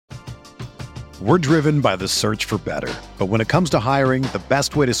We're driven by the search for better. But when it comes to hiring, the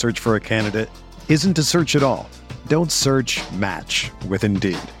best way to search for a candidate isn't to search at all. Don't search, match with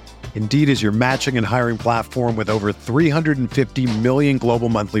Indeed. Indeed is your matching and hiring platform with over 350 million global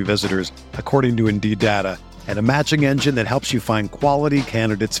monthly visitors, according to Indeed data, and a matching engine that helps you find quality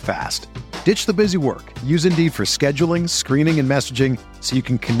candidates fast. Ditch the busy work. Use Indeed for scheduling, screening, and messaging so you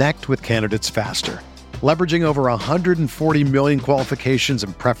can connect with candidates faster. Leveraging over 140 million qualifications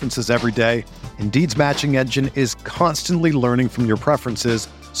and preferences every day, Indeed's matching engine is constantly learning from your preferences,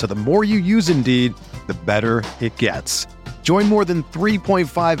 so the more you use Indeed, the better it gets. Join more than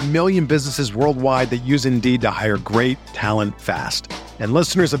 3.5 million businesses worldwide that use Indeed to hire great talent fast. And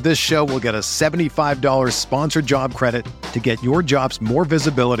listeners of this show will get a $75 sponsored job credit to get your jobs more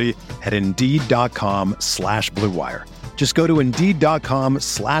visibility at Indeed.com/Blue Wire. Just go to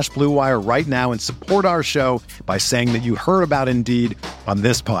Indeed.com/Blue Wire right now and support our show by saying that you heard about Indeed on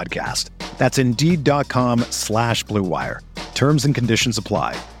this podcast. That's Indeed.com/Blue Wire. Terms and conditions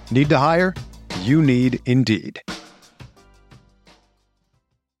apply. Need to hire? You need Indeed.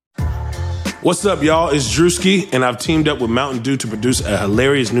 What's up, y'all? It's Drewski, and I've teamed up with Mountain Dew to produce a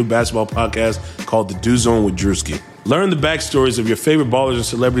hilarious new basketball podcast called The Dew Zone with Drewski. Learn the backstories of your favorite ballers and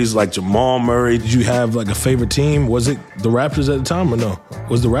celebrities like Jamal Murray. Did you have like a favorite team? Was it the Raptors at the time or no?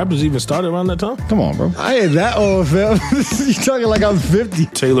 Was the Raptors even started around that time? Come on, bro. I ain't that old, fam. You talking like I'm 50.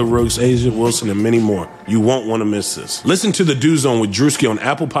 Taylor Rooks, Asia Wilson, and many more. You won't want to miss this. Listen to The Dew Zone with Drewski on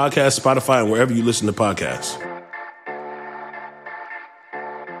Apple Podcasts, Spotify, and wherever you listen to podcasts.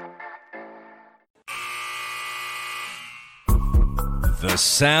 The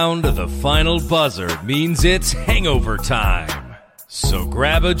sound of the final buzzer means it's hangover time. So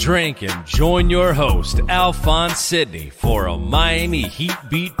grab a drink and join your host, Alphonse Sidney, for a Miami Heat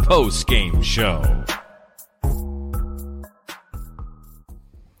Beat post-game show.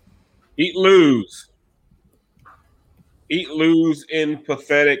 Eat, lose in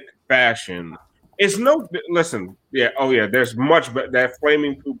pathetic fashion. It's no, listen, yeah, oh yeah, there's much better. That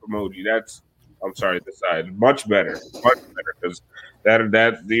flaming poop emoji, I'm sorry, the side, much better, because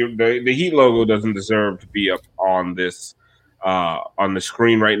the Heat logo doesn't deserve to be up on this on the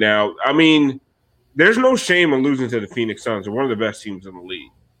screen right now. I mean, there's no shame in losing to the Phoenix Suns. They're one of the best teams in the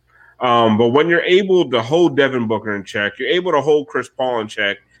league. But when you're able to hold Devin Booker in check, you're able to hold Chris Paul in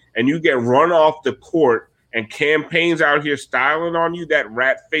check, and you get run off the court, and Cam Payne's out here styling on you, that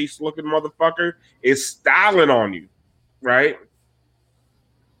rat face looking motherfucker is styling on you, right?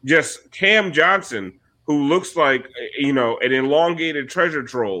 Just Cam Johnson, who looks like, an elongated treasure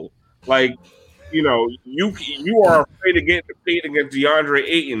troll. Like, you are afraid to get the paint against DeAndre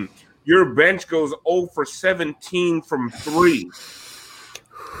Ayton. Your bench goes 0 for 17 from 3.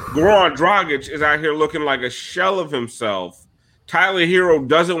 Goran Dragic is out here looking like a shell of himself. Tyler Hero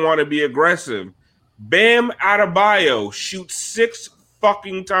doesn't want to be aggressive. Bam Adebayo shoots 6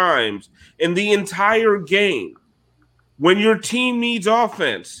 fucking times in the entire game. When your team needs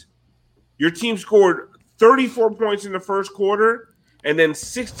offense, your team scored 34 points in the first quarter and then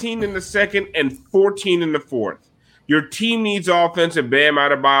 16 in the second and 14 in the fourth. Your team needs offense, and Bam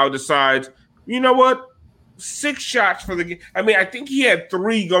Adebayo decides, you know what? 6 shots for the game. I mean, I think he had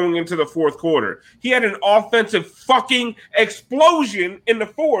 3 going into the fourth quarter. He had an offensive fucking explosion in the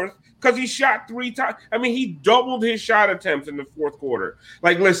fourth because he shot 3 times. I mean, he doubled his shot attempts in the fourth quarter.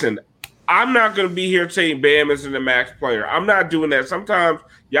 Like, listen, I'm not going to be here saying Bam isn't a max player. I'm not doing that. Sometimes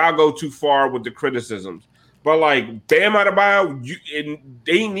y'all go too far with the criticisms. But, like, Bam Adebayo,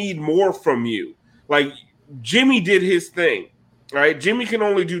 they need more from you. Like, Jimmy did his thing, right? Jimmy can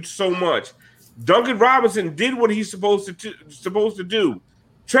only do so much. Duncan Robinson did what he's supposed to do.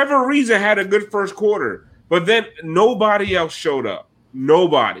 Trevor Ariza had a good first quarter, but then nobody else showed up.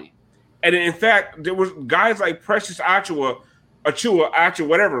 Nobody. And, in fact, there was guys like Precious Achua,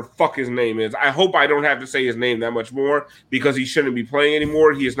 whatever the fuck his name is. I hope I don't have to say his name that much more because he shouldn't be playing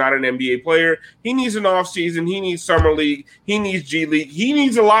anymore. He is not an NBA player. He needs an offseason. He needs Summer League. He needs G League. He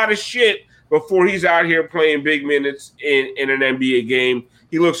needs a lot of shit before he's out here playing big minutes in an NBA game.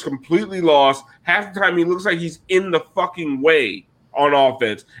 He looks completely lost. Half the time he looks like he's in the fucking way on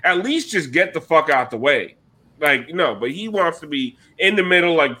offense. At least just get the fuck out the way. Like, no, but he wants to be in the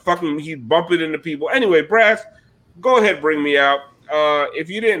middle, like fucking he's bumping into people. Anyway, Brass, go ahead, bring me out. If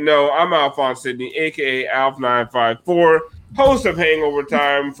you didn't know, I'm Alphonse Sidney, a.k.a. Alf954, host of Hangover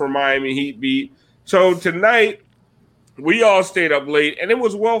Time for Miami Heat Beat. So tonight, we all stayed up late, and it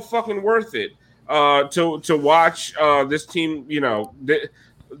was well fucking worth it to watch this team, to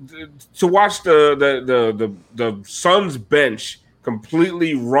watch the Suns bench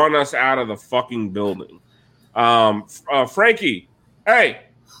completely run us out of the fucking building. Frankie, hey,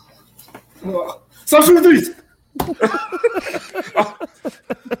 Stop shooting threes.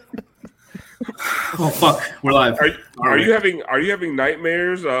 Oh fuck, we're live. Are you having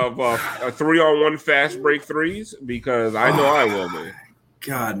nightmares of a 3-on-1 fast break threes? Because I know I will be.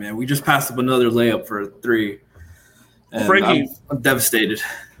 God, man, we just passed up another layup for a 3. And Frankie, I'm devastated.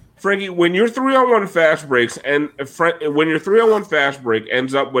 Frankie, when your 3-on-1 fast breaks and when your 3-on-1 fast break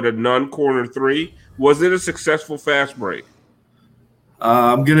ends up with a non-corner 3, was it a successful fast break?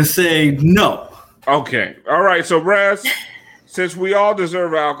 I'm gonna say no. Okay, all right. So, Brass, since we all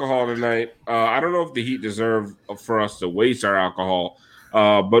deserve alcohol tonight, I don't know if the Heat deserve for us to waste our alcohol,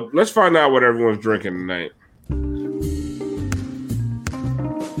 but let's find out what everyone's drinking tonight.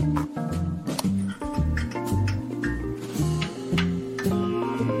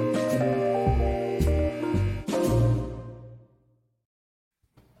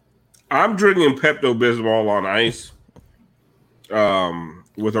 I'm drinking Pepto-Bismol on ice,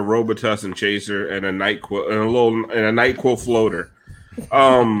 with a Robitussin chaser and a NyQuil and a NyQuil floater.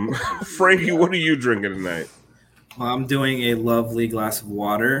 Frankie, what are you drinking tonight? Well, I'm doing a lovely glass of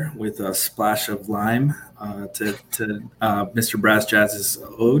water with a splash of lime to Mr. Brass Jazz's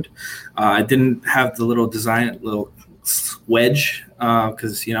ode. I didn't have the little wedge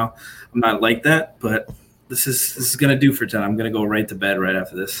because I'm not like that, but this is gonna do for 10. I'm gonna go right to bed right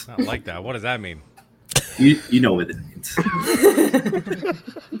after this. I like that. What does that mean? You know what it means.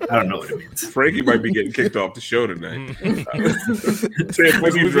 I don't know what it means. Frankie might be getting kicked off the show tonight.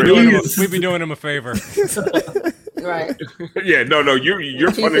 We'd be doing him a favor. Right. Yeah, no, your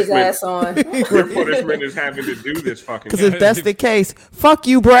Keep his ass on. Your punishment is having to do this fucking. Because if that's the case, fuck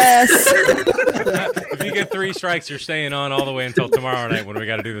you, Brass. If you get 3 strikes, you're staying on all the way until tomorrow night when we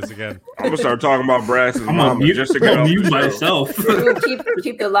got to do this again. I'm gonna start talking about Brass's mom just to get off mute the myself. We'll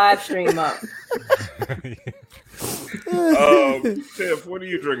keep the live stream up. Tiff, what are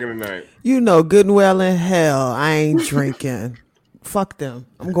you drinking tonight? You know good and well in hell I ain't drinking. Fuck them.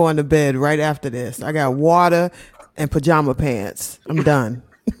 I'm going to bed right after this. I got water and pajama pants. I'm done.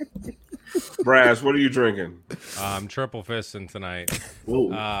 Brass, what are you drinking? I'm triple fisting tonight.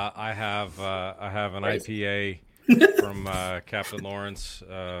 Whoa. I have an IPA from Captain Lawrence,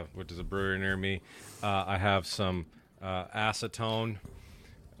 which is a brewery near me. I have some acetone.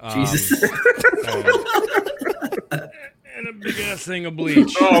 Jesus. And a big ass thing of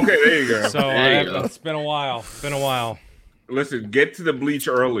bleach. Oh, okay, there you go. So it's been a while. Listen, get to the bleach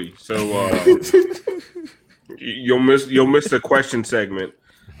early, so you'll miss the question segment.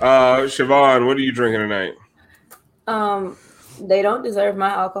 Siobhan, what are you drinking tonight? They don't deserve my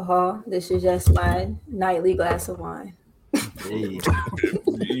alcohol. This is just my nightly glass of wine.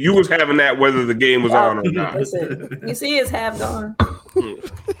 You was having that whether the game was on or not. Listen, you see, it's half gone.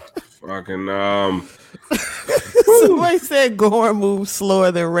 Fucking Somebody said Gore moves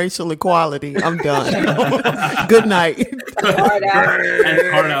slower than racial equality. I'm done. Good night. Hard out.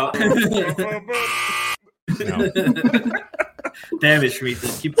 Hard out. No. Damn it,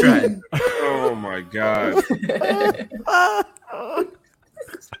 Shmita. Keep trying. Oh my god.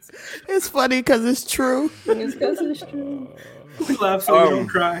 It's funny because it's true. It's because it's true. We laugh so we don't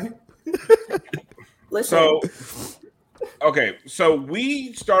cry. Listen. So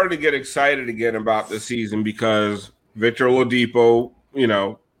we started to get excited again about the season because Victor Oladipo,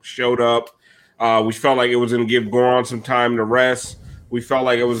 showed up. We felt like it was going to give Goran some time to rest. We felt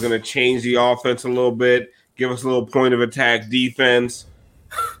like it was going to change the offense a little bit, give us a little point of attack defense.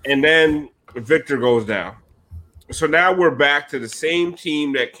 And then Victor goes down. So now we're back to the same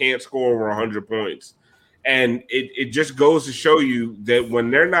team that can't score over 100 points. And it just goes to show you that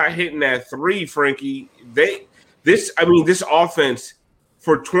when they're not hitting that 3, Frankie, this offense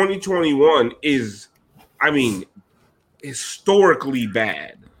for 2021 is, historically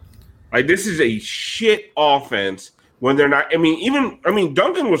bad. Like, this is a shit offense when they're not.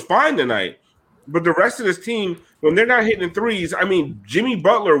 Duncan was fine tonight, but the rest of this team, when they're not hitting threes, Jimmy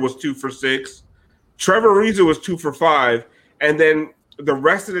Butler was 2 for 6, Trevor Ariza was 2 for 5, and then the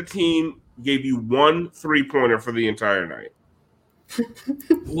rest of the team gave you 1 3-pointer for the entire night.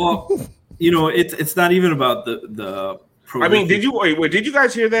 Well, it's not even about the. Did you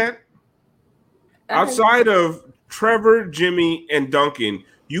guys hear that? Outside of Trevor, Jimmy, and Duncan,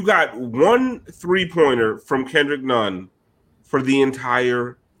 you got 1 3-pointer from Kendrick Nunn for the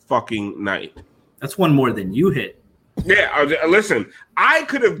entire fucking night. That's 1 more than you hit. Yeah, listen, I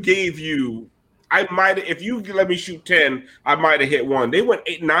could have gave you. I might, if you let me shoot 10, I might have hit 1. They went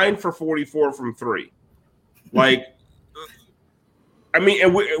 9 for 44 from 3. Like. And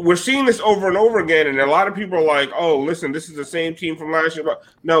we're seeing this over and over again, and a lot of people are like, "Oh, listen, this is the same team from last year." But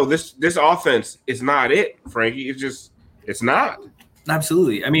no, this offense is not it, Frankie. It's not.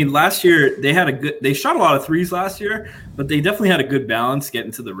 Absolutely. I mean, last year they shot a lot of threes last year, but they definitely had a good balance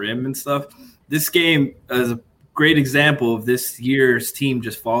getting to the rim and stuff. This game is a great example of this year's team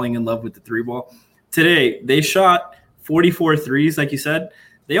just falling in love with the three ball. Today, they shot 44 threes, like you said.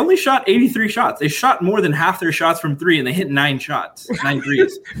 They only shot 83 shots. They shot more than half their shots from three, and they hit 9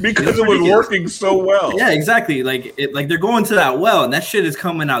 threes. Because it was working so well. Yeah, exactly. Like they're going to that well, and that shit is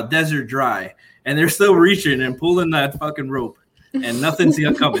coming out desert dry, and they're still reaching and pulling that fucking rope, and nothing's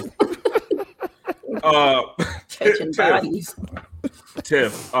coming. Catching bodies.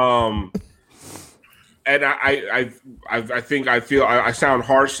 Tiff, and I think I sound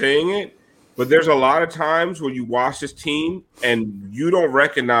harsh saying it, but there's a lot of times when you watch this team and you don't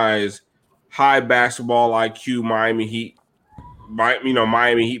recognize high basketball IQ Miami Heat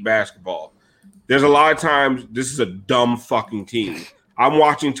basketball. There's a lot of times this is a dumb fucking team. I'm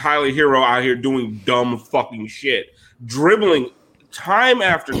watching Tyler Hero out here doing dumb fucking shit, dribbling time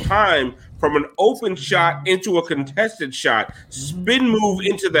after time from an open shot into a contested shot, spin move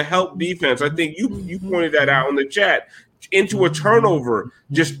into the help defense. I think you pointed that out in the chat. Into a turnover,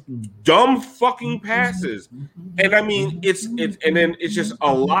 just dumb fucking passes. And I mean, it's just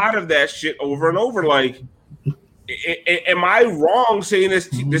a lot of that shit over and over. Like, am I wrong saying this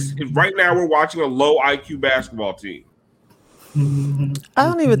right now? We're watching a low IQ basketball team. I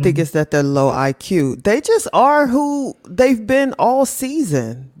don't even think it's that they're low IQ. They just are who they've been all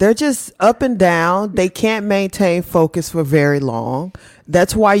season. They're just up and down. They can't maintain focus for very long.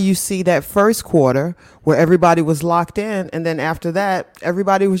 That's why you see that first quarter where everybody was locked in, and then after that,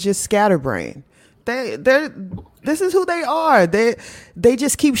 everybody was just scatterbrained. This is who they are. They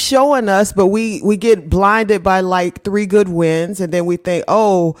just keep showing us, but we get blinded by like 3 good wins, and then we think,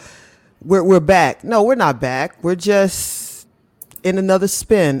 oh, we're back. No, we're not back. We're just in another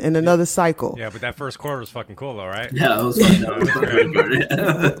spin, in another cycle. Yeah, but that first quarter was fucking cool, though, right? Yeah, it was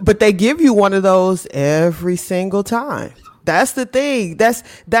fun. But they give you one of those every single time. That's the thing. That's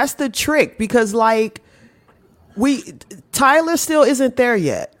the trick, because like Tyler still isn't there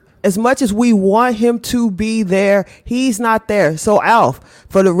yet. As much as we want him to be there, he's not there. So Alf,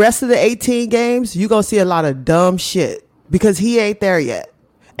 for the rest of the 18 games, you're gonna see a lot of dumb shit because he ain't there yet.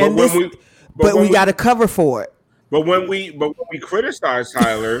 And we got to cover for it. But when we criticize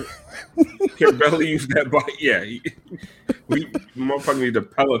Tyler, can barely use that bike. Yeah, we motherfucking need a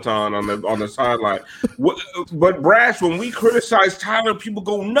Peloton on the sideline. But Brash, when we criticize Tyler, people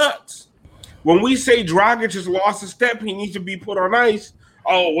go nuts. When we say Dragic has lost a step, he needs to be put on ice.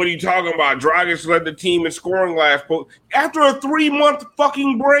 Oh, what are you talking about? Dragic led the team in scoring last after a 3-month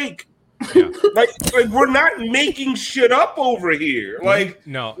fucking break. Yeah. like we're not making shit up over here. Like,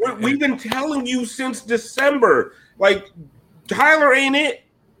 no, we've been telling you since December. Like, Tyler ain't it.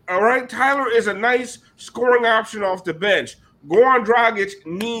 All right, Tyler is a nice scoring option off the bench. Goran Dragic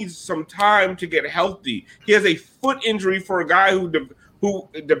needs some time to get healthy. He has a foot injury for a guy who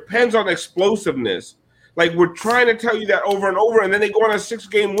depends on explosiveness. Like, we're trying to tell you that over and over, and then they go on a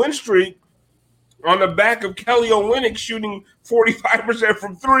 6-game win streak on the back of Kelly Olynyk shooting 45%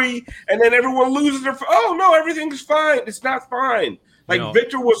 from 3, and then everyone loses their. Oh no, everything's fine. It's not fine. Like,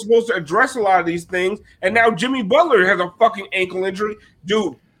 Victor was supposed to address a lot of these things, and now Jimmy Butler has a fucking ankle injury,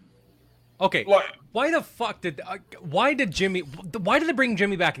 dude. Okay, why the fuck why did they bring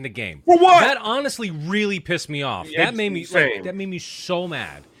Jimmy back in the game? For what? That honestly really pissed me off. Yeah, that made me so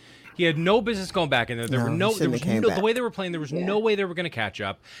mad. He had no business going back in there. The way they were playing, there was no way they were going to catch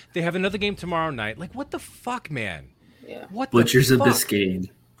up. They have another game tomorrow night. Like, what the fuck, man? Yeah. What Butchers the of fuck? Biscayne.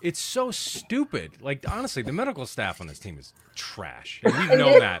 It's so stupid. Like, honestly, the medical staff on this team is trash. And we've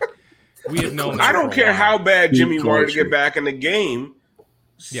known that. We have known that. I don't care how bad Jimmy wanted to get back in the game.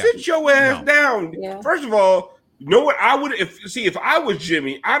 Sit your ass down. Yeah. First of all, you know what? I would if I was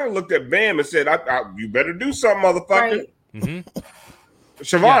Jimmy, I'd have looked at Bam and said, "You better do something, motherfucker." Right. Mm-hmm.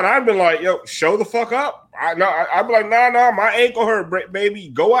 Siobhan, I'd been like, "Yo, show the fuck up." I'd be like, "Nah, my ankle hurt, baby.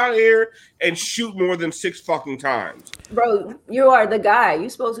 Go out here and shoot more than 6 fucking times." Bro, you are the guy. You're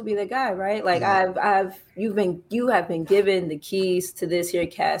supposed to be the guy, right? Like, you have been given the keys to this here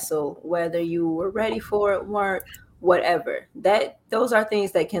castle, whether you were ready for it, weren't, whatever. Those are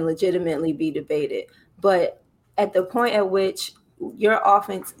things that can legitimately be debated. But at the point at which your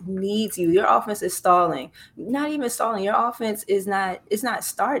offense needs you, your offense is stalling. Not even stalling. Your offense is not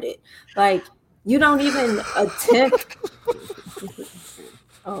started. Like, you don't even attempt.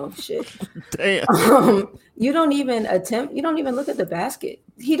 Oh shit. Damn. You don't even attempt. You don't even look at the basket.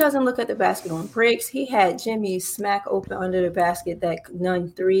 He doesn't look at the basket on breaks. He had Jimmy smack open under the basket that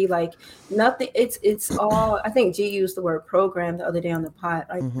none 3. Like, nothing. It's all. I think G used the word program the other day on the pod.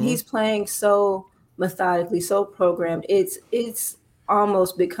 Like, he's playing so methodically, so programmed. It's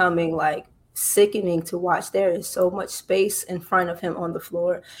almost becoming like sickening to watch. There is so much space in front of him on the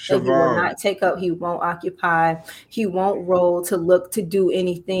floor that he will not take up. He won't occupy. He won't roll to look to do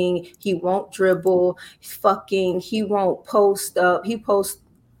anything. He won't dribble. He won't post up. He posts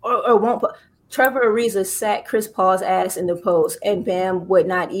or won't. Trevor Ariza sat Chris Paul's ass in the post, and Bam would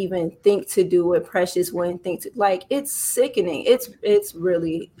not even think to do it. Precious wouldn't think to. Like, it's sickening. It's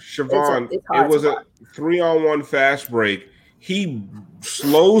really Siobhan. It was a 3-on-1 fast break. He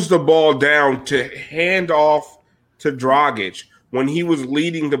slows the ball down to hand off to Dragic when he was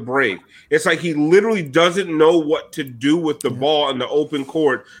leading the break. It's like he literally doesn't know what to do with the ball in the open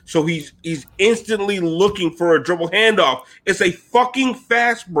court, so he's instantly looking for a dribble handoff. It's a fucking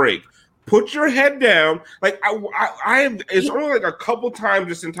fast break. Put your head down. Like it's only like a couple times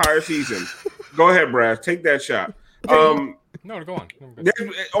this entire season. Go ahead, Brad. Take that shot. No, go on.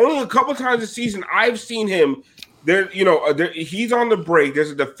 Only a couple times this season I've seen him. He's on the break. There's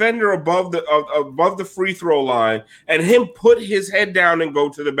a defender above the free throw line, and him put his head down and go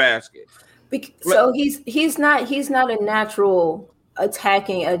to the basket. So he's not a natural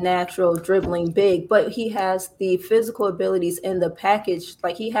attacking, a natural dribbling big, but he has the physical abilities in the package.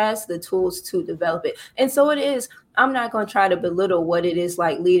 Like, he has the tools to develop it. And so it is. I'm not going to try to belittle what it is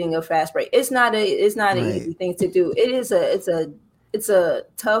like leading a fast break. It's not an easy thing to do. It's a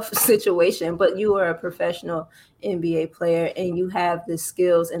tough situation, but you are a professional NBA player and you have the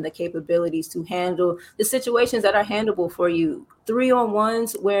skills and the capabilities to handle the situations that are handleable for you.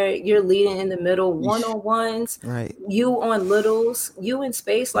 3-on-1s where you're leading in the middle, 1-on-1s, right? You on littles, you in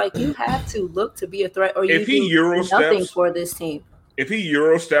space, like, you have to look to be a threat, or if you do nothing for this team. If he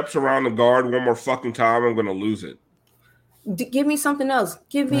Euro steps around the guard one more fucking time, I'm going to lose it. Give me something else.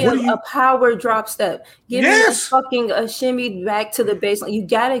 Give me a power drop step. Give me a shimmy back to the baseline. You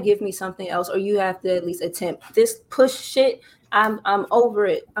gotta give me something else, or you have to at least attempt this push shit. I'm over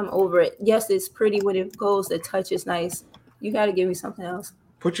it. Yes, it's pretty when it goes. The touch is nice. You gotta give me something else.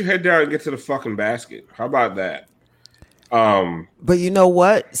 Put your head down and get to the fucking basket. How about that? But you know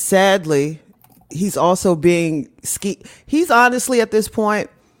what? Sadly, he's also being he's honestly at this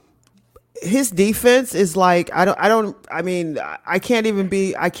point, his defense is like, I can't even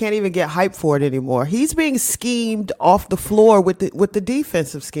get hyped for it anymore. He's being schemed off the floor with the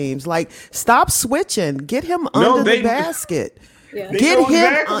defensive schemes. Like, stop switching. Get him under the basket. Yeah.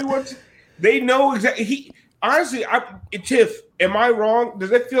 They know exactly. Honestly, Tiff, am I wrong? Does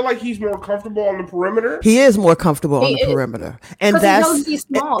it feel like he's more comfortable on the perimeter? He is more comfortable on the perimeter. And that's, he knows he's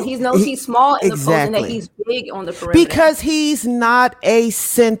small. He knows he's small in the post, and that he's big on the perimeter. Because he's not a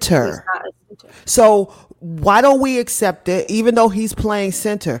center. So why don't we accept it, even though he's playing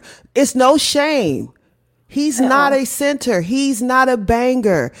center? It's no shame. He's not a center. He's not a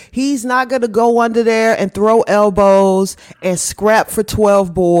banger. He's not going to go under there and throw elbows and scrap for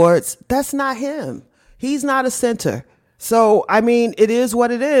 12 boards. That's not him. He's not a center. So, I mean, it is what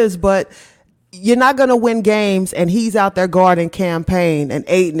it is, but you're not going to win games and he's out there guarding Payne and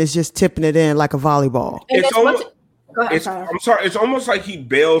Ayton is just tipping it in like a volleyball. I'm sorry. It's almost like he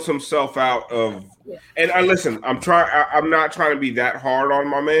bails himself out of. Yeah. And I'm not trying to be that hard on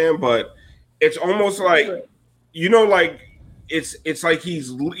my man, but it's almost like, like it's like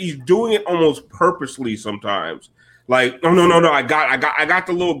he's doing it almost purposely sometimes. Like, no, I got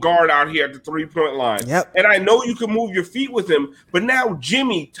the little guard out here at the 3-point line. Yep. And I know you can move your feet with him, but now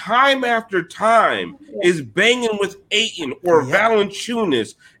Jimmy, time after time, is banging with Ayton or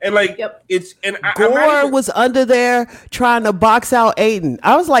Valanciunas. And Goran was under there trying to box out Ayton.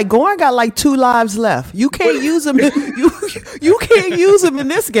 I was like, Goran got like 2 lives left. You can't use him. You can't use him in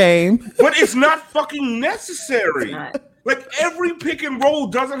this game. But it's not fucking necessary. Like, every pick and roll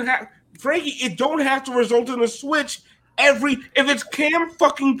doesn't have. Frankie, it don't have to result in a switch if it's Cam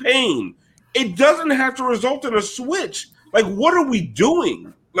fucking Payne, it doesn't have to result in a switch. Like, what are we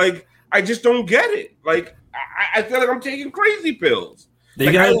doing? Like, I just don't get it. Like, I feel like I'm taking crazy pills.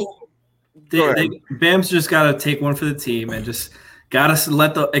 Bam's just got to take one for the team and just got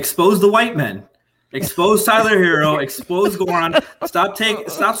to expose the white men. Expose Tyler Hero, expose Goran.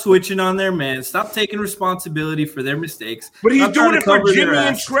 Stop switching on their man. Stop taking responsibility for their mistakes. But he's doing it for Jimmy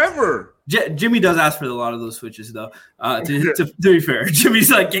and Trevor. Jimmy does ask for a lot of those switches, though. To be fair,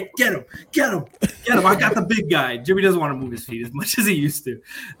 Jimmy's like, get him. I got the big guy. Jimmy doesn't want to move his feet as much as he used to.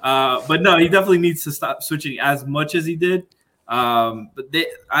 But no, he definitely needs to stop switching as much as he did.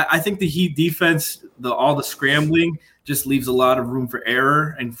 I think the Heat defense, all the scrambling, just leaves a lot of room for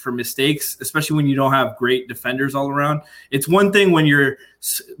error and for mistakes, especially when you don't have great defenders all around. It's one thing when you're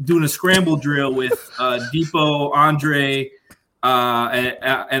doing a scramble drill with Depot, Andre,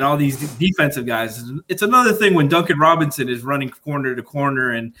 and all these defensive guys. It's another thing when Duncan Robinson is running corner to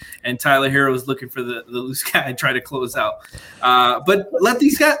corner and Tyler Hero is looking for the loose guy and try to close out. But let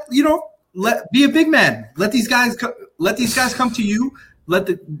these guys, be a big man. Let these guys come to you. Let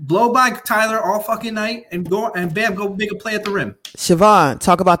the blow by Tyler all fucking night and go make a play at the rim. Siobhan,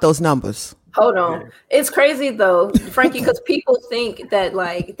 talk about those numbers. Hold on. It's crazy though, Frankie, because people think that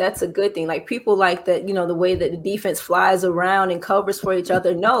like that's a good thing. Like people like that, the way that the defense flies around and covers for each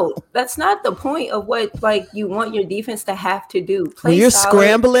other. No, that's not the point of what like you want your defense to have to do. When you're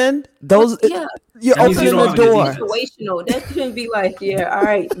scrambling, you're opening the door. Situational. That shouldn't be like, all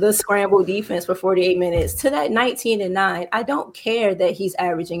right, the scramble defense for 48 minutes to that 19-9. I don't care that he's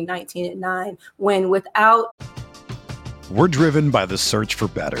averaging 19-9 when without. We're driven by the search for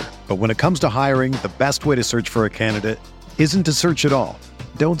better. But when it comes to hiring, the best way to search for a candidate isn't to search at all.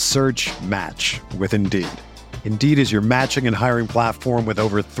 Don't search, match with Indeed. Indeed is your matching and hiring platform with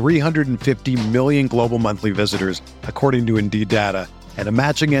over 350 million global monthly visitors, according to Indeed data, and a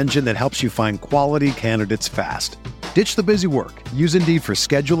matching engine that helps you find quality candidates fast. Ditch the busy work. Use Indeed for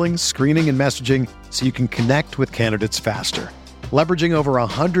scheduling, screening, and messaging so you can connect with candidates faster. Leveraging over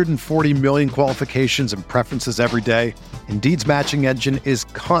 140 million qualifications and preferences every day, Indeed's matching engine is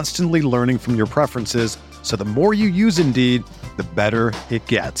constantly learning from your preferences, so the more you use Indeed, the better it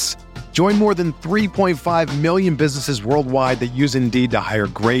gets. Join more than 3.5 million businesses worldwide that use Indeed to hire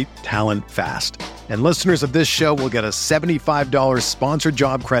great talent fast. And listeners of this show will get a $75 sponsored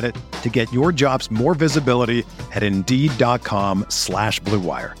job credit to get your jobs more visibility at Indeed.com/Blue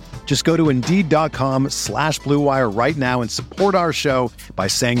Wire. Just go to Indeed.com/Blue Wire right now and support our show by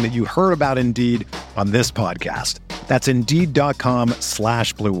saying that you heard about Indeed on this podcast. That's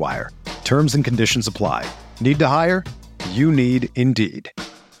Indeed.com/Blue Wire. Terms and conditions apply. Need to hire? You need Indeed.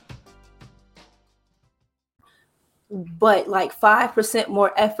 But like 5%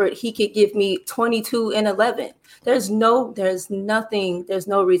 more effort, he could give me 22 and 11. There's no reason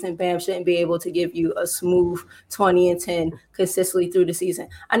Bam shouldn't be able to give you a smooth 20 and 10 consistently through the season.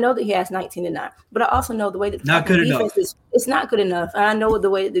 I know that he has 19 and 9, but I also know the way that the defense is, it's not good enough. And I know the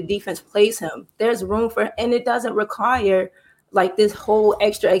way that the defense plays him. There's room for, and it doesn't require like this whole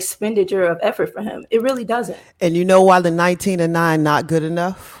extra expenditure of effort for him. It really doesn't. And you know why the 19 and 9 not good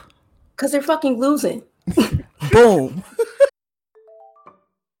enough? Because they're fucking losing. Boom.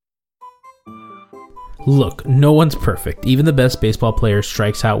 Look, no one's perfect. Even the best baseball player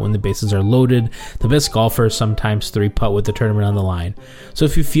strikes out when the bases are loaded. The best golfers sometimes 3-putt with the tournament on the line. So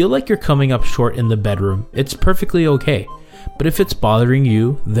if you feel like you're coming up short in the bedroom, it's perfectly okay. But if it's bothering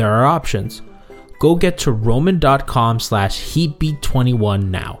you, there are options. Go get to Roman.com/HeatBeat21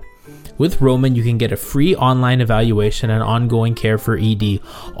 now. With Roman, you can get a free online evaluation and ongoing care for ED,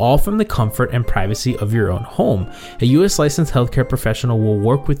 all from the comfort and privacy of your own home. A U.S. licensed healthcare professional will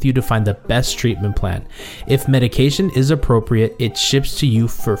work with you to find the best treatment plan. If medication is appropriate, it ships to you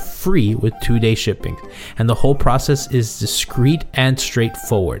for free with 2-day shipping, and the whole process is discreet and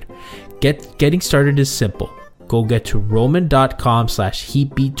straightforward. Getting started is simple. Go get to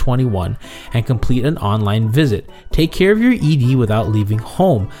Roman.com/HeatBeat21 and complete an online visit. Take care of your ED without leaving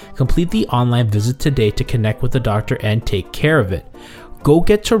home. Complete the online visit today to connect with the doctor and take care of it. Go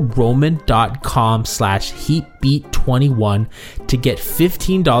get to Roman.com/HeatBeat21 to get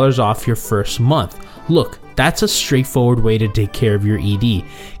 $15 off your first month. Look, that's a straightforward way to take care of your ED.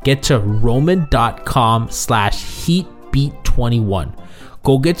 Get to Roman.com/HeatBeat21.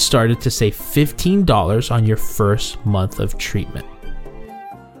 Go get started to save $15 on your first month of treatment.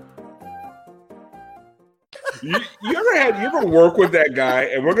 You ever work with that guy?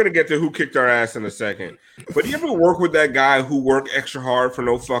 And we're gonna get to who kicked our ass in a second. But you ever work with that guy who worked extra hard for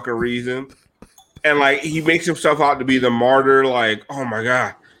no fucking reason, and like he makes himself out to be the martyr? Like, oh my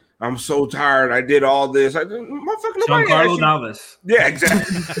god, I'm so tired. I did all this. Giancarlo Navas. Yeah,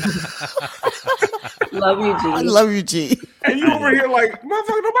 exactly. Love you, G. I love you, G. And you over here like,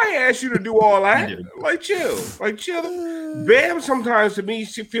 motherfucker, nobody asked you to do all that. Like, chill. Bam sometimes to me,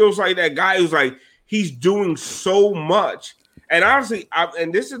 she feels like that guy who's like, he's doing so much. And honestly,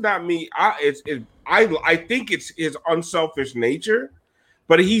 and this is not me. I think it's his unselfish nature,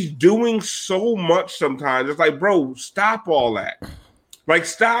 but he's doing so much sometimes. It's like, bro, stop all that. Like,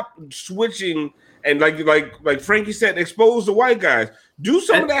 stop switching. And like Frankie said, expose the white guys. Do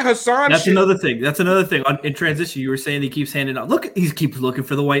some of that Hassan That's shit. another thing. In transition, you were saying he keeps handing out. Look, he keeps looking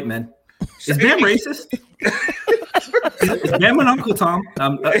for the white men. Is Bam racist? Is Bam and Uncle Tom?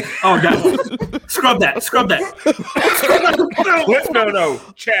 Scrub that. No.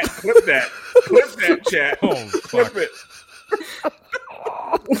 Chat, clip that. Clip that, chat. Oh, clip it.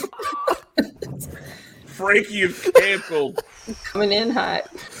 Frankie is canceled Coming in hot.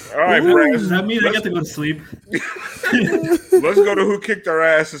 All right, Brad. Does that mean I get to go to sleep? Let's go to who kicked our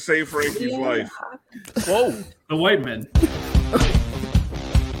ass to save Frankie's life. Whoa, the white men.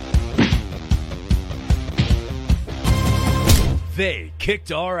 They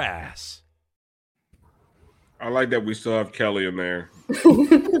kicked our ass. I like that we still have Kelly in there.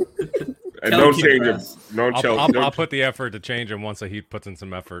 And don't change him. I'll put the effort to change him once the Heat puts in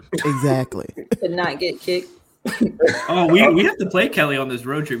some effort. Exactly. To not get kicked. Oh, we have to play Kelly on this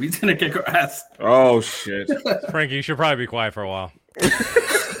road trip. He's gonna kick our ass. Oh shit. Frankie, you should probably be quiet for a while.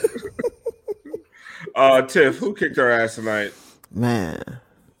 Tiff, who kicked our ass tonight? Man,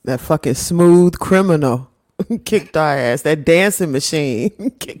 that fucking smooth criminal kicked our ass. That dancing machine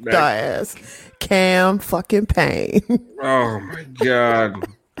kicked our ass. Cam fucking Payne. Oh my god.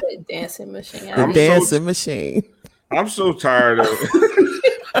 That dancing machine. The dancing machine. I'm so tired of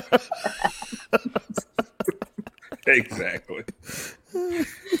Exactly.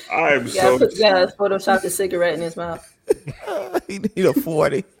 I'm so. You gotta Photoshop the cigarette in his mouth. He need a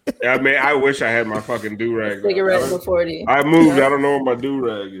 40. I mean, I wish I had my fucking do-rag. Cigarette in a 40. I moved. I don't know what my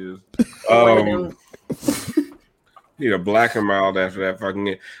do-rag is. Need a black and mild after that fucking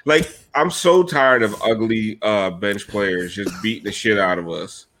game. Like, I'm so tired of ugly bench players just beating the shit out of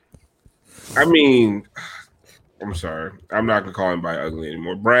us. I mean, I'm sorry. I'm not going to call him by ugly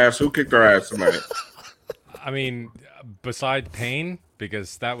anymore. Brass, who kicked our ass tonight? I mean, besides Payne,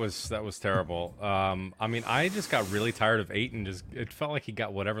 because that was terrible. I mean, I just got really tired of Ayton. It felt like he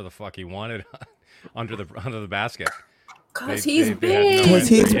got whatever the fuck he wanted under the basket. Cause he's big. Cause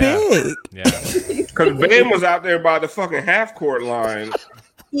he's big. Yeah. Because Bam was out there by the fucking half court line.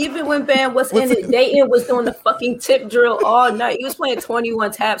 Even when Bam was in it, Dayton was doing the fucking tip drill all night. He was playing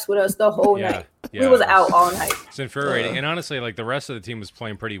 21 taps with us the whole night. Yeah, he was out all night. It's infuriating. And honestly, like the rest of the team was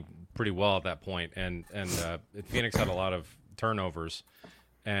playing pretty well at that point. And Phoenix had a lot of turnovers,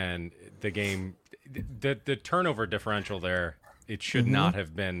 and the game, the turnover differential there, it should not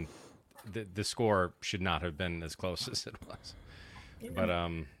have been. The score should not have been as close as it was. But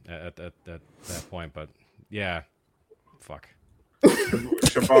at that point, but yeah, fuck.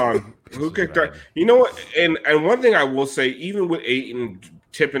 Siobhan, who kicked our? You know what? And one thing I will say, even with Ayton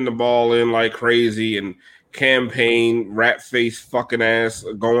tipping the ball in like crazy and Cam Payne, rat face fucking ass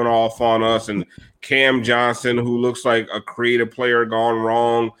going off on us, and Cam Johnson, who looks like a creative player gone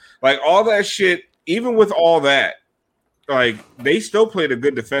wrong, like all that shit. Even with all that, like they still played a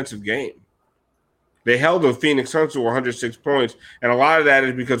good defensive game. They held the Phoenix Suns to 106 points, and a lot of that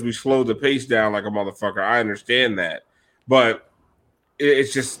is because we slowed the pace down like a motherfucker. I understand that, but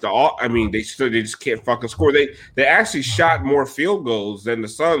it's just I mean, they just can't fucking score. They actually shot more field goals than the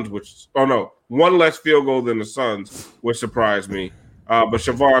Suns, one less field goal than the Suns, which surprised me. But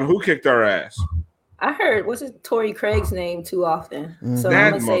Siobhan, who kicked our ass? I heard Torrey Craig's name too often, so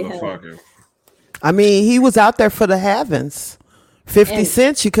That I'm gonna say motherfucker. him. I mean, he was out there for the havens. 50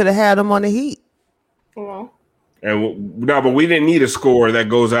 cents, you could have had him on the Heat. And but we didn't need a scorer that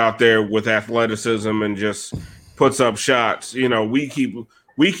goes out there with athleticism and just puts up shots. You know, we keep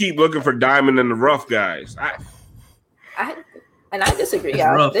looking for diamond in the rough guys. I disagree,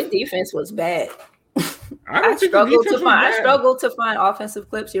 y'all. The defense was bad. I struggled to find offensive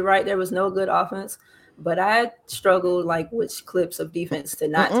clips. You're right, there was no good offense, but I struggled like which clips of defense to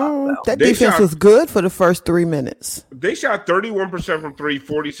not talk about. That defense was good for the first 3 minutes. They shot 31% from three,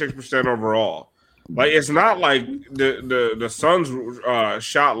 46% overall. Like it's not like the Suns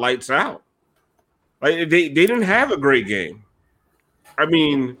shot lights out. Like they didn't have a great game. I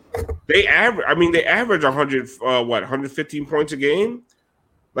mean, they average 115 points a game.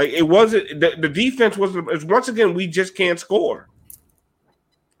 Like it wasn't the defense was once again we just can't score.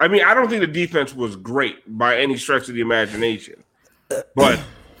 I mean, I don't think the defense was great by any stretch of the imagination, but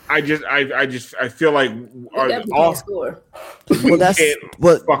I feel like can't score.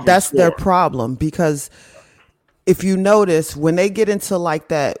 Well, that's their problem, because if you notice when they get into like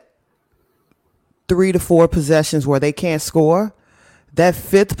that 3 to 4 possessions where they can't score, that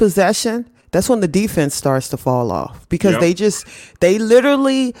fifth possession, that's when the defense starts to fall off, because they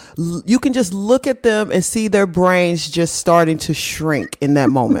literally, you can just look at them and see their brains just starting to shrink in that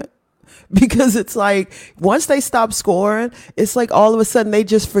moment. Because it's like once they stop scoring, it's like all of a sudden they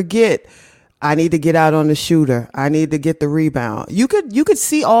just forget, I need to get out on the shooter. I need to get the rebound. You could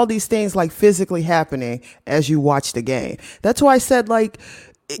see all these things like physically happening as you watch the game. That's why I said like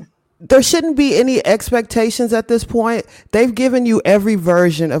there shouldn't be any expectations at this point. They've given you every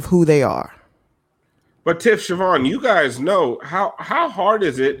version of who they are. But Tiff, Siobhan, you guys know how hard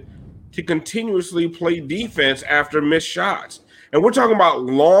is it to continuously play defense after missed shots? And we're talking about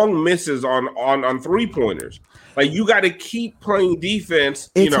long misses on 3-pointers. Like you got to keep playing defense.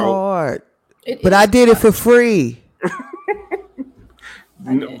 It's hard, but I did it for free.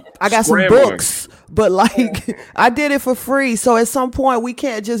 I got some books, but like I did it for free. So at some point, we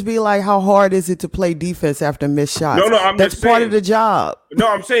can't just be like, "How hard is it to play defense after missed shots?" No, that's part of the job. No,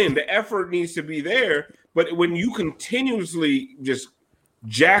 I'm saying the effort needs to be there. But when you continuously just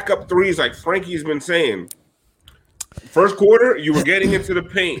jack up threes, like Frankie's been saying, first quarter you were getting into the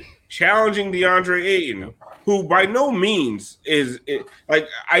paint, challenging DeAndre Ayton, who by no means is like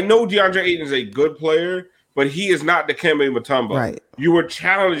I know DeAndre Ayton is a good player. But he is not Dikembe Mutombo. Right. You were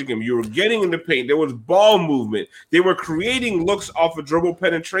challenging him. You were getting in the paint. There was ball movement. They were creating looks off of dribble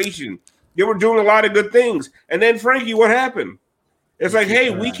penetration. They were doing a lot of good things. And then, Frankie, what happened? It's like,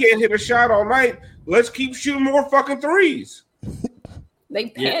 hey, we can't hit a shot all night. Let's keep shooting more fucking threes. They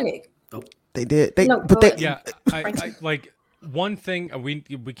panicked. Yeah. They did. I like one thing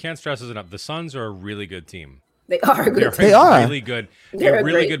we can't stress this enough. The Suns are a really good team. They are good. They are really good. They're a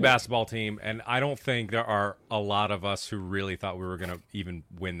really good basketball team, and I don't think there are a lot of us who really thought we were going to even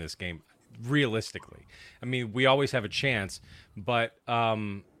win this game. Realistically, I mean, we always have a chance, but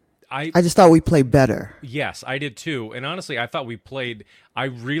I just thought we played better. Yes, I did too, and honestly, I thought we played. I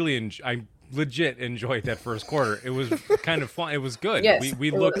legit enjoyed that first quarter. It was kind of fun. It was good. Yes,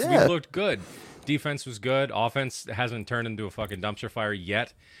 we looked good. Defense was good. Offense hasn't turned into a fucking dumpster fire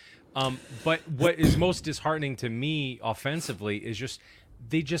yet. But what is most disheartening to me offensively is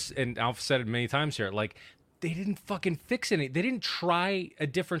and I've said it many times here, like they didn't fucking fix any. They didn't try a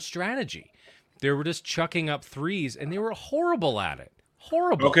different strategy. They were just chucking up threes, and they were horrible at it.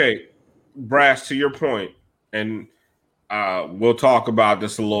 Horrible. Okay, Brass, to your point, and we'll talk about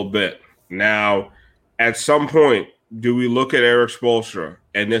this a little bit. Now, at some point, do we look at Eric Spoelstra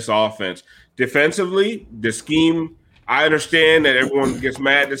and this offense? Defensively, the scheme – I understand that everyone gets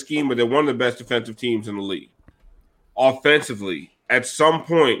mad at the scheme, but they're one of the best defensive teams in the league. Offensively, at some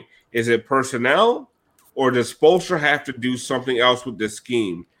point, is it personnel or does Spoelstra have to do something else with this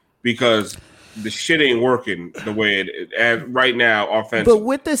scheme? Because the shit ain't working the way it is right now offensively. But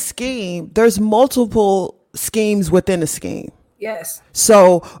with the scheme, there's multiple schemes within a scheme. Yes.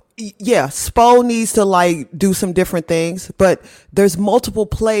 So, yeah, Spo needs to like do some different things, but there's multiple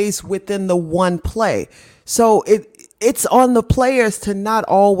plays within the one play. So it's on the players to not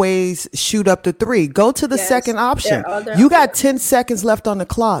always shoot up the three. Go to the second option. You got 10 seconds left on the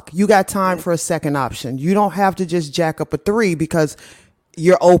clock. You got time for a second option. You don't have to just jack up a three because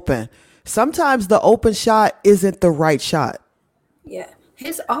you're open. Sometimes the open shot isn't the right shot. Yeah.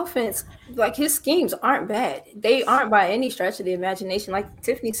 His offense, like his schemes aren't bad. They aren't by any stretch of the imagination. Like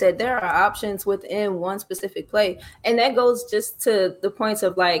Tiffany said, there are options within one specific play. And that goes just to the points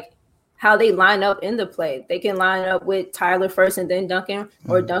of like, how they line up in the play. They can line up with Tyler first and then Duncan,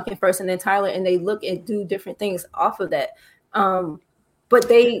 or Duncan first and then Tyler, and they look and do different things off of that. But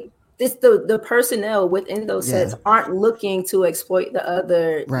the personnel within those sets aren't looking to exploit the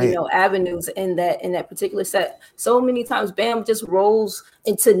other avenues in that particular set. So many times Bam just rolls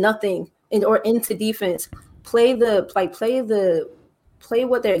into nothing or into defense. Play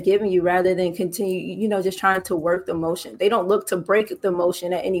what they're giving you rather than continue, just trying to work the motion. They don't look to break the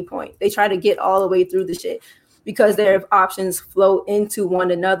motion at any point. They try to get all the way through the shit because their options flow into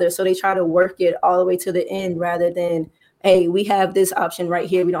one another. So they try to work it all the way to the end rather than, hey, we have this option right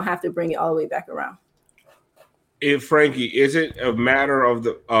here. We don't have to bring it all the way back around. Frankie, is it a matter of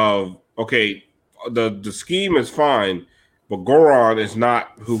the scheme is fine, but Goran is not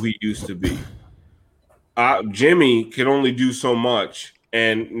who he used to be. Jimmy can only do so much,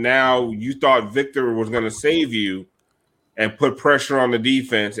 and now you thought Victor was going to save you and put pressure on the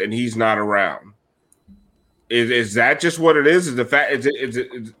defense, and he's not around. Is that just what it is? Is the fact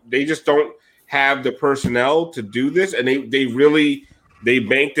is they just don't have the personnel to do this, and they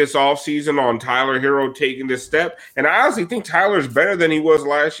banked this offseason on Tyler Hero taking this step, and I honestly think Tyler's better than he was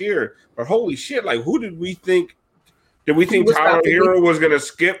last year. But holy shit, like who did we think? Did we think Tyler Hero was going to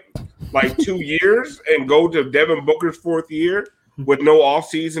skip like 2 years and go to Devin Booker's fourth year with no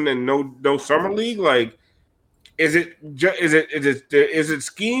offseason and no summer league? Like, is it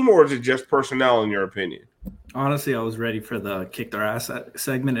scheme or is it just personnel in your opinion? Honestly, I was ready for the kick their ass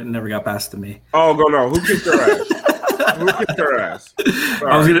segment. It never got past to me. Oh, no! Who kicked their ass? Who kicked their ass?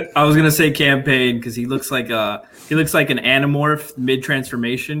 I was gonna say Payne because he looks like an Animorph mid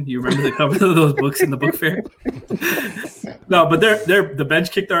transformation. You remember the cover of those books in the book fair? No, but they're the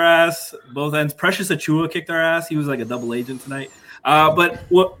bench kicked our ass both ends. Precious Achua kicked our ass. He was like a double agent tonight. But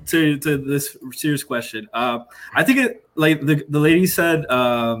what to this serious question? I think the lady said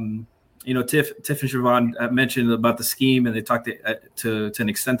Tiff and Siobhan mentioned about the scheme, and they talked to an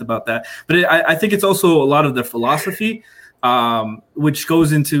extent about that. But I think it's also a lot of their philosophy, which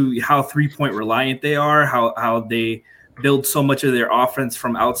goes into how 3-point reliant they are, how they build so much of their offense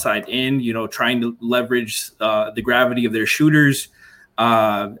from outside in, trying to leverage the gravity of their shooters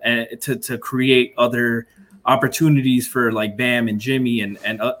and to create other opportunities for like Bam and Jimmy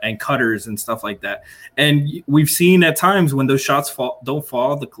and cutters and stuff like that. And we've seen at times when those shots don't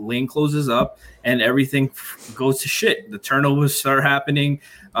fall, the lane closes up and everything goes to shit. The turnovers start happening.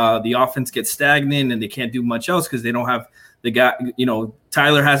 The offense gets stagnant and they can't do much else because they don't have the guy.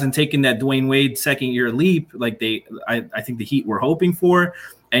 Tyler hasn't taken that Dwayne Wade second year leap like I think the Heat were hoping for.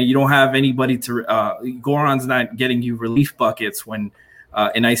 And you don't have anybody to Goran's not getting you relief buckets when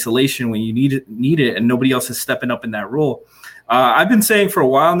in isolation when you need it, and nobody else is stepping up in that role. I've been saying for a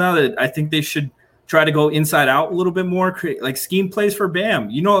while now that I think they should try to go inside out a little bit more, create like scheme plays for Bam.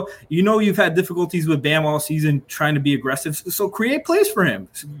 You've had difficulties with Bam all season trying to be aggressive, so create plays for him.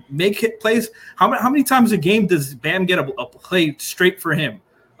 Make hit plays. How many times a game does Bam get a play straight for him?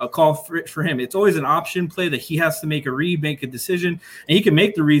 A call for him. It's always an option play that he has to make a read, make a decision, and he can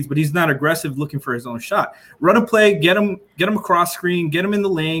make the reads, but he's not aggressive looking for his own shot. Run a play, get him across screen, get him in the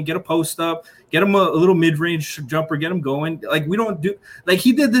lane, get a post up, get him a little mid-range jumper, get him going. Like we don't do like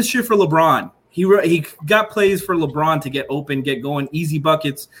he did this shit for LeBron. He got plays for LeBron to get open, get going, easy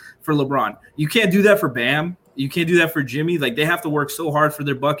buckets for LeBron. You can't do that for Bam. You can't do that for Jimmy. Like they have to work so hard for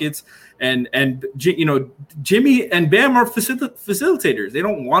their buckets, and Jimmy and Bam are facilitators. They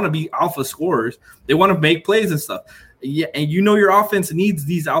don't want to be alpha scorers. They want to make plays and stuff. Yeah, and your offense needs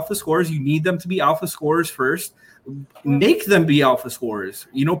these alpha scorers. You need them to be alpha scorers first. Make them be alpha scorers.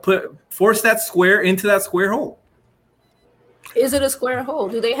 Force that square into that square hole. Is it a square hole?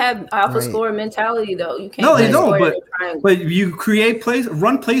 Do they have alpha scorer mentality though? You can't. No, they don't. But you create plays,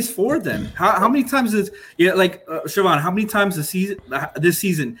 run plays for them. How many times Siobhan? How many times this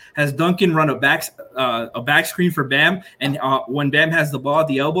season has Duncan run a back screen for Bam, and when Bam has the ball at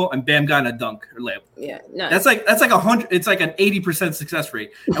the elbow, and Bam got a dunk or layup? Yeah, no. That's like 100. It's like an 80% success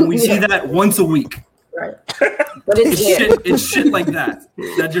rate, and we see that once a week. Right. But it's shit like that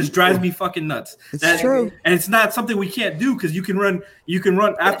just drives me fucking nuts. It's true. And it's not something we can't do because you can run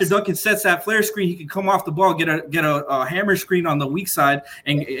after Duncan sets that flare screen, he can come off the ball, get a hammer screen on the weak side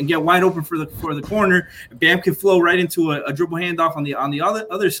and get wide open for the corner. Bam can flow right into a dribble handoff on the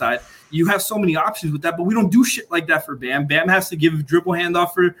other side. You have so many options with that, but we don't do shit like that for Bam. Bam has to give dribble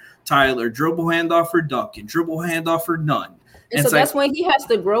handoff for Tyler, dribble handoff for Duncan, dribble handoff for Nunn. And so that's when he has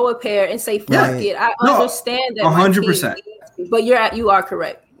to grow a pair and say, fuck it. I understand that 100%. But you are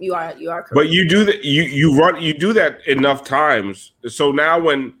correct. You are correct. But you do that you do that enough times. So now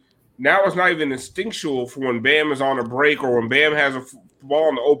it's not even instinctual for when Bam is on a break or when Bam has a ball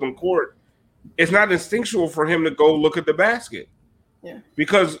in the open court. It's not instinctual for him to go look at the basket. Yeah.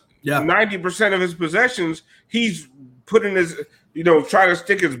 Because 90% of his possessions, he's putting his trying to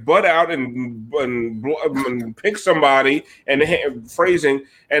stick his butt out and pick somebody and phrasing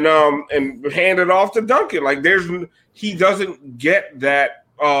and hand it off to Duncan. Like he doesn't get that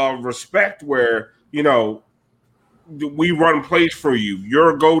respect where we run plays for you.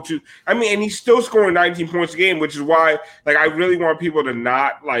 Your go-to. I mean, and he's still scoring 19 points a game, which is why I really want people to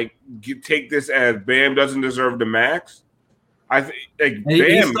not take this as Bam doesn't deserve the max. I think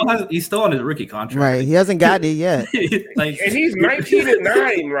he's still on his rookie contract, right? He hasn't got it yet, and he's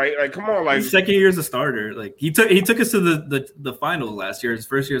 19-9, right? Like, come on, his second year as a starter. Like he took us to the final last year, his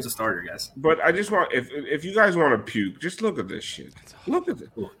first year as a starter, guys. But I just want if you guys want to puke, just look at this shit. Look at it.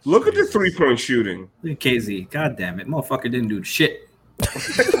 Look at the 3-point shooting. Look at KZ. God damn it, motherfucker didn't do shit.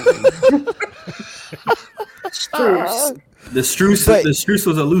 The Struce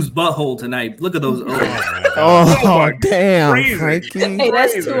was a loose butthole tonight. Look at those. Oh damn, crazy. Frankie. Hey,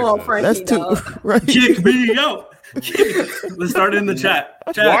 that's too on Frankie. That's too. Right. Kick me out. Let's start in the chat.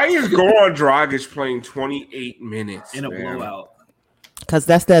 Why is Goran Dragic playing 28 minutes in a blowout? Because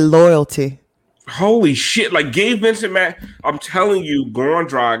that's that loyalty. Holy shit! Like Gabe Vincent, man, I'm telling you, Goran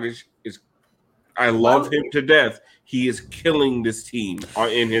Dragic is. I love him to death. He is killing this team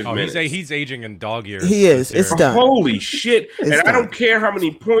in his minutes. He's aging in dog years. He is. It's done. Holy shit! It's and done. I don't care how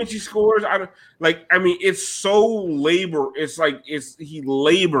many points he scores. It's so labor. It's like he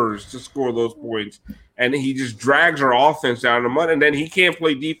labors to score those points, and he just drags our offense down in the mud. And then he can't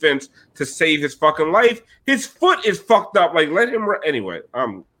play defense to save his fucking life. His foot is fucked up. Like let him. Anyway,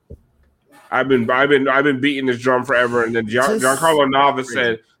 I've been beating this drum forever. And then Giancarlo Navas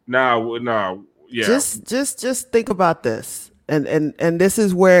said, "No." Yeah. Just think about this, and this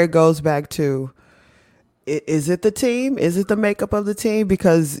is where it goes back to Is it the team? Is it the makeup of the team?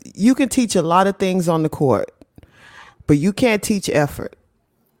 Because you can teach a lot of things on the court, but you can't teach effort.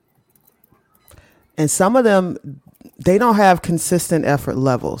 And some of them, they don't have consistent effort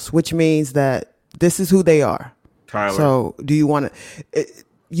levels, which means that this is who they are. Tyler. So do you want to?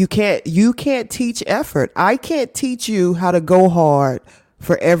 You can't teach effort. I can't teach you how to go hard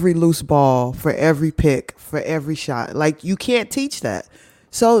for every loose ball, for every pick, for every shot. Like, you can't teach that.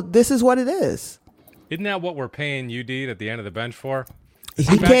 So this is what it is. Isn't that what we're paying UD at the end of the bench for?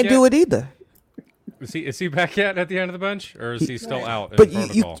 He can't do it either. Is he back yet at the end of the bench, or is he still out? But in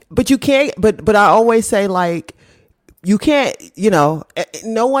protocol? But you can't. But I always say, like, you can't.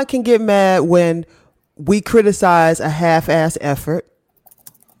 No one can get mad when we criticize a half-ass effort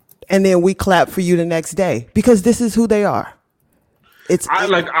and then we clap for you the next day, because this is who they are.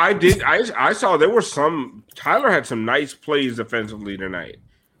 I saw there were Tyler had some nice plays defensively tonight.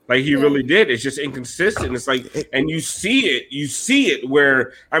 Like, he really did. It's just inconsistent. It's like, and you see it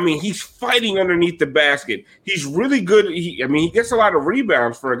where, I mean, he's fighting underneath the basket. He's really good. He gets a lot of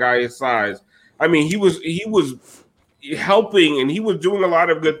rebounds for a guy his size. I mean, he was helping and he was doing a lot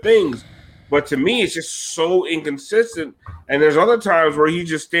of good things. But to me, it's just so inconsistent. And there's other times where he's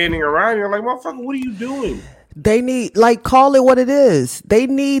just standing around. And you're like, motherfucker, what are you doing? They need, like, call it what it is. They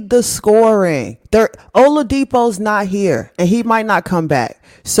need the scoring. Oladipo's not here, and he might not come back.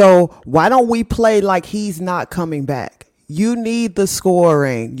 So why don't we play like he's not coming back? You need the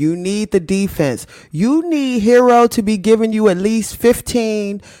scoring. You need the defense. You need Hero to be giving you at least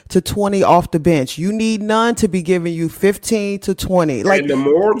 15 to 20 off the bench. You need Nunn to be giving you 15 to 20. Like, and the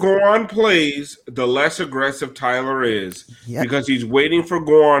more Goran plays, the less aggressive Tyler is, because he's waiting for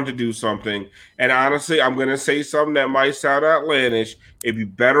Goran to do something. And honestly, I'm going to say something that might sound outlandish. It'd be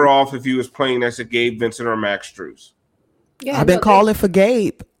better off if he was playing next to Gabe Vincent or Max Strus. Yeah, I've been calling for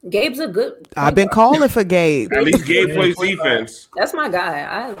Gabe. Gabe's a good. I've been calling for Gabe. At least Gabe plays defense. That's my guy.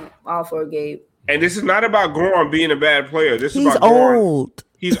 I'm all for Gabe. And this is not about Goran being a bad player. This is He's about Goran. old.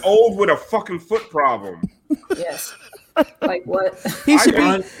 He's old with a fucking foot problem. Yes. Like what? He should be.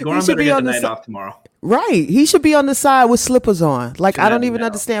 Goran better get the night off tomorrow. Right. He should be on the side with slippers on. Like, I don't even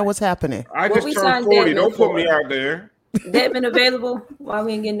understand what's happening. I just turned 40. Don't put me out there. Deadman available? Why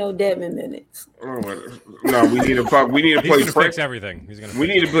we ain't getting no Deadman minutes? No, we need to play fix everything. We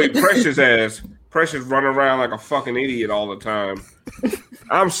need to play Precious ass. Precious running around like a fucking idiot all the time.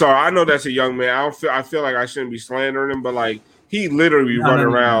 I'm sorry. I know that's a young man. I feel like I shouldn't be slandering him, but like, he literally running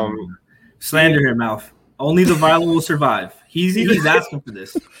around. Slander him, Alf. Only the violent will survive. He's asking for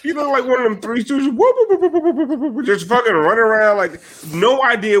this. He look like one of them 3 Stooges, just fucking running around like no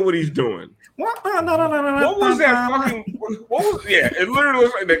idea what he's doing. What was that fucking? What was? Yeah, it literally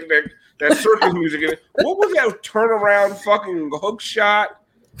looks like that circus music. What was that turnaround fucking hook shot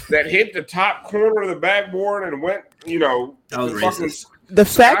that hit the top corner of the backboard and went? That was racist. The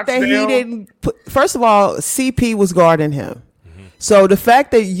fact that he didn't first of all, CP was guarding him. So the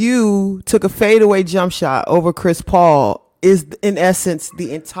fact that you took a fadeaway jump shot over Chris Paul is, in essence,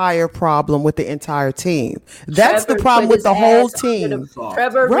 the entire problem with the entire team. That's the problem with the whole team.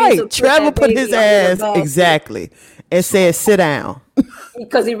 Trevor put his ass exactly and said, "Sit down,"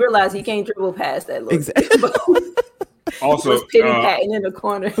 because he realized he can't dribble past that. Exactly. Also, patting in the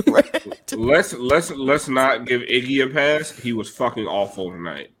corner. let's not give Iggy a pass. He was fucking awful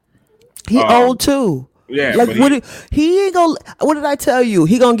tonight. He old too. Yeah, like he ain't gonna. What did I tell you?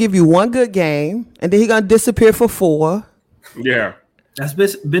 He gonna give you one good game, and then he gonna disappear for 4. Yeah, that's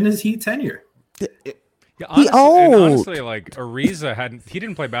been his Heat tenure. He old. Honestly, like Ariza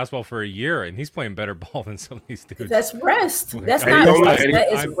didn't play basketball for a year, and he's playing better ball than some of these dudes. That's rest. That's not rest.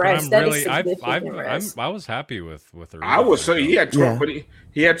 That is rest. That is significant rest. I was happy with Ariza. I was saying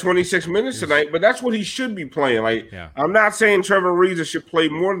he had 26 minutes tonight, but that's what he should be playing. Like, I'm not saying Trevor Ariza should play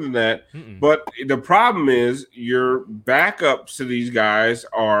more than that, but the problem is your backups to these guys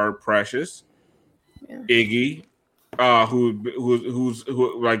are Precious, Iggy. Who's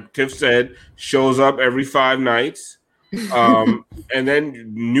like Tiff said, shows up every 5 nights. And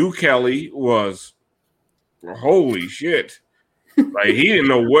then New Kelly was holy shit. Like, he didn't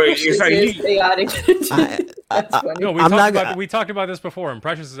know what it's like. No, we talked about this before, and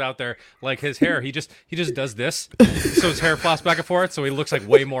Precious is out there, like, his hair, he just does this, so his hair flops back and forth, so he looks like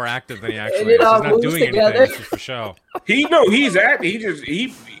way more active than he actually is. He's not doing anything, it's just for show. He's acting.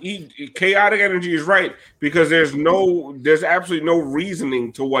 He chaotic energy is right, because there's absolutely no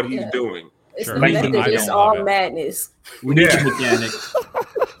reasoning to what he's doing. It's it's all madness. We need a mechanic.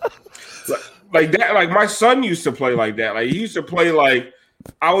 Like that, like my son used to play like that. Like, he used to play like,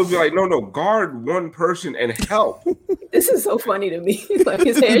 I would be like, no, guard one person and help. This is so funny to me. Like,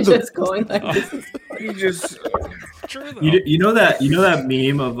 his hair just going like this. Frankie just. True, though. You know that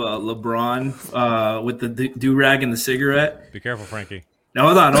meme of LeBron with the do rag and the cigarette. Be careful, Frankie. No,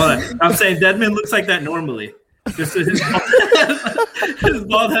 hold on. I'm saying Dedmon looks like that normally. Just his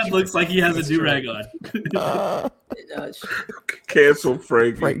bald head looks like he has a do rag on. Cancel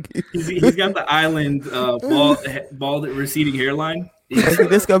Frankie. He's got the island bald receding hairline.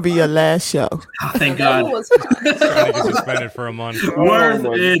 This gonna be your last show. Oh, thank God. Trying to get suspended for a month. Worth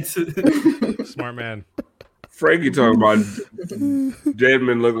it. Smart man. Frankie talking about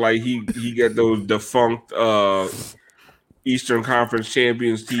Dedmon look like he got those defunct Eastern Conference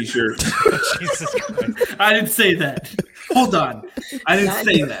champions T-shirts. Jesus Christ. I didn't say that. Hold on. I didn't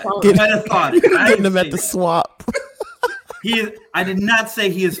say that. Get- I might have thought it. I Getting didn't them at say the that. swap. I did not say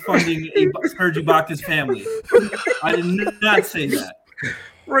he is funding Serge Ibaka's family. I did not say that.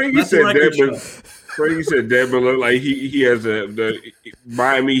 Frankie said Dedmon look like he has the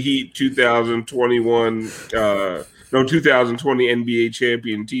Miami Heat 2020 NBA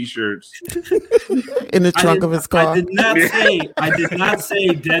champion T-shirts In the trunk of his car. I did not say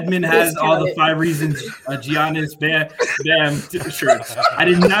Dedmon has all the 5 reasons Giannis Bam shirts. I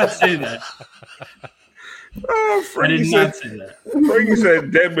did not say that. I did not say that. Frankie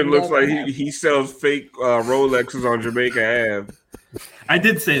said Dedmon looks like he sells fake Rolexes on Jamaica Ave. I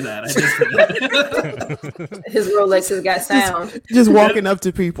did say that. His Rolexes got sound. Just walking up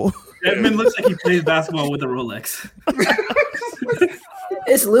to people. Dedmon looks like he plays basketball with a Rolex.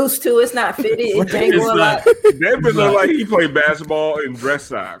 It's loose too. It's not fitted. It jangle a lot. Dedmon look like he played basketball in dress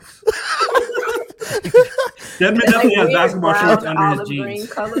socks. Dedmon definitely has basketball shorts under his Olive green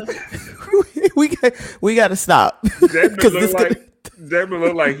jeans. color. we got to stop. Dedmon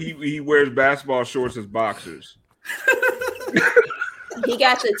look like he wears basketball shorts as boxers. He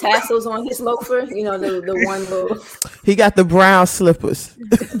got the tassels on his loafer. You know, the one little. He got the brown slippers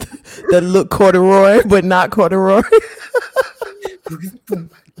that look corduroy, but not corduroy.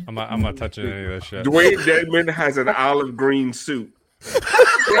 I'm not touching any of this shit. Dwayne Dedmon has an olive green suit.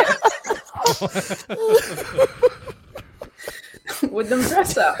 With them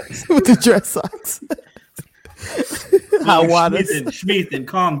dress socks. With the dress socks. Hot waters. Schmeathan,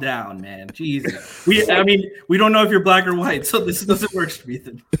 calm down, man. Jesus. We don't know if you're black or white, so this doesn't work,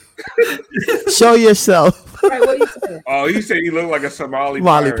 Schmeathan. Show yourself. Right, what are you saying? Oh, he said he looked like a Somali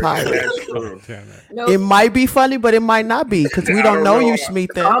Molly pirate. pirate. That's true. No, It might be funny, but it might not be because we don't know you,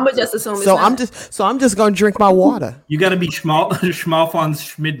 Schmeathan. I'm gonna just assume it's So not. I'm just gonna drink my water. You got to be Schmalfon's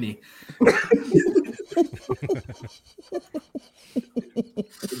Schmidney.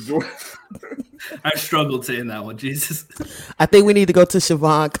 I struggled saying that one. Jesus. I think we need to go to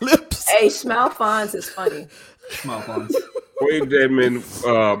Siobhan clips. Hey, Schmalfon's is funny. Schmalfon's. Dwayne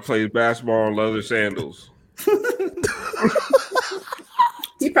Dedmon plays basketball in leather sandals.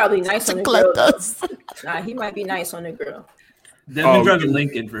 He probably nice on the Collect girl. us. Nah, he might be nice on the girl. Dedmon drives a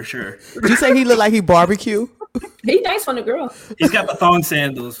Lincoln for sure. Did you say he looked like he barbecue? He nice on the girl He's got the thong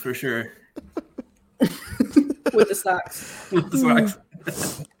sandals for sure. with the socks. With the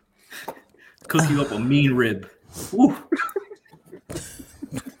socks. Cook you up a mean rib. Woo.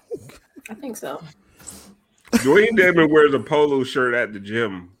 I think so. Dwayne Dedmon wears a polo shirt at the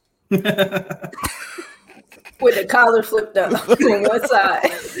gym. With the collar flipped up on one side.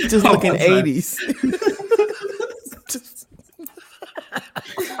 Just looking 80s.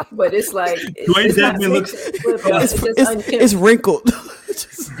 But it's like Dwayne Dedmon looks. It's wrinkled.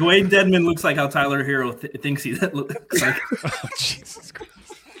 Dwayne Dedmon looks like how Tyler Hero thinks he looks like. Jesus Christ.